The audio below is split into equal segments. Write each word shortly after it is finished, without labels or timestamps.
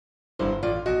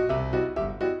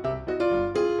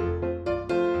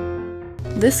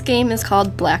This game is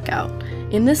called Blackout.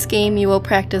 In this game, you will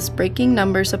practice breaking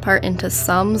numbers apart into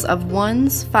sums of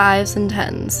 1s, 5s, and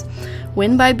 10s.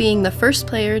 Win by being the first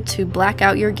player to black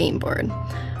out your game board.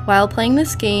 While playing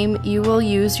this game, you will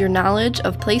use your knowledge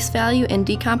of place value and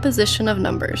decomposition of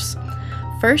numbers.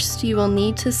 First, you will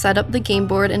need to set up the game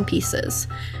board in pieces.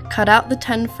 Cut out the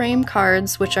 10-frame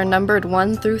cards, which are numbered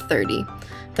 1 through 30.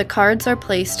 The cards are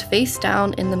placed face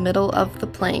down in the middle of the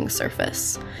playing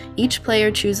surface. Each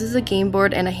player chooses a game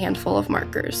board and a handful of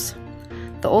markers.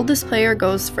 The oldest player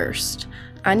goes first.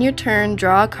 On your turn,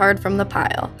 draw a card from the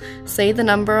pile. Say the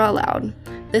number aloud.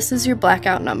 This is your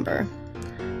blackout number.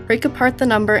 Break apart the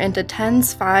number into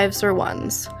 10s, 5s, or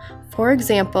 1s. For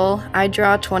example, I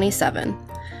draw 27.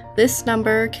 This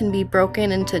number can be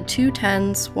broken into 2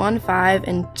 10s, 1 5,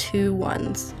 and 2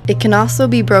 1s. It can also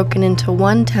be broken into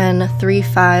 1 10, 3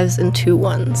 5s, and 2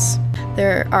 1s.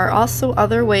 There are also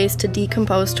other ways to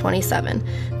decompose 27.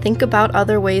 Think about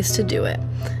other ways to do it.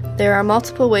 There are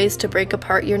multiple ways to break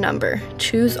apart your number.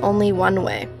 Choose only one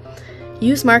way.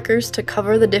 Use markers to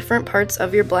cover the different parts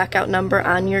of your blackout number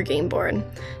on your game board.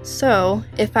 So,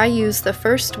 if I use the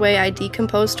first way I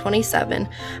decompose 27,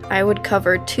 I would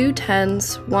cover 2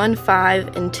 10s, 1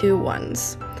 5, and 2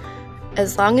 1s.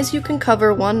 As long as you can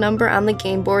cover one number on the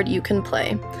game board, you can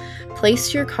play.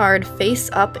 Place your card face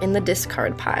up in the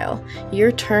discard pile.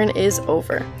 Your turn is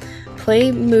over.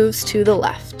 Play moves to the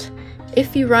left.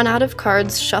 If you run out of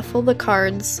cards, shuffle the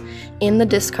cards in the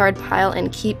discard pile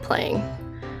and keep playing.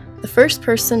 The first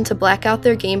person to black out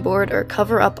their game board or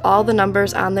cover up all the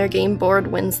numbers on their game board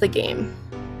wins the game.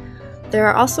 There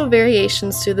are also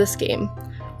variations to this game.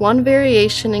 One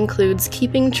variation includes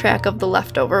keeping track of the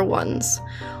leftover ones.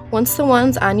 Once the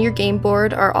ones on your game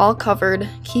board are all covered,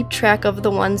 keep track of the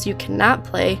ones you cannot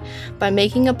play by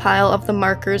making a pile of the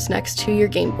markers next to your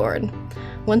game board.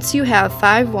 Once you have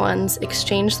 5 1s,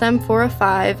 exchange them for a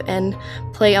 5 and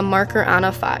play a marker on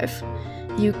a 5.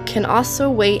 You can also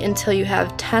wait until you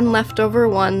have 10 leftover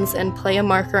 1s and play a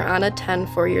marker on a 10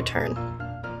 for your turn.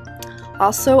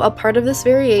 Also, a part of this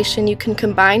variation, you can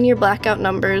combine your blackout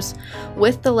numbers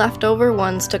with the leftover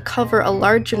ones to cover a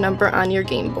larger number on your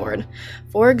game board.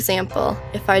 For example,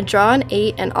 if I draw an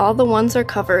 8 and all the ones are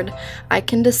covered, I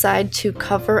can decide to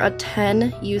cover a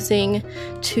 10 using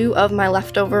 2 of my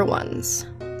leftover ones.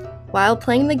 While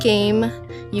playing the game,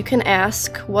 you can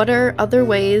ask, what are other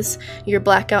ways your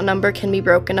blackout number can be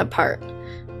broken apart?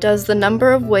 Does the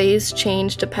number of ways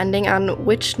change depending on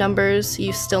which numbers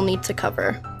you still need to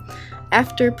cover?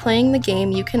 After playing the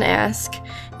game, you can ask,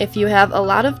 if you have a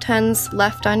lot of 10s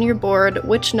left on your board,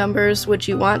 which numbers would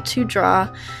you want to draw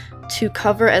to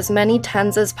cover as many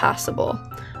 10s as possible?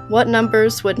 What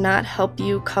numbers would not help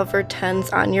you cover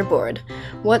 10s on your board?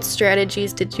 What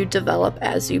strategies did you develop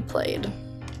as you played?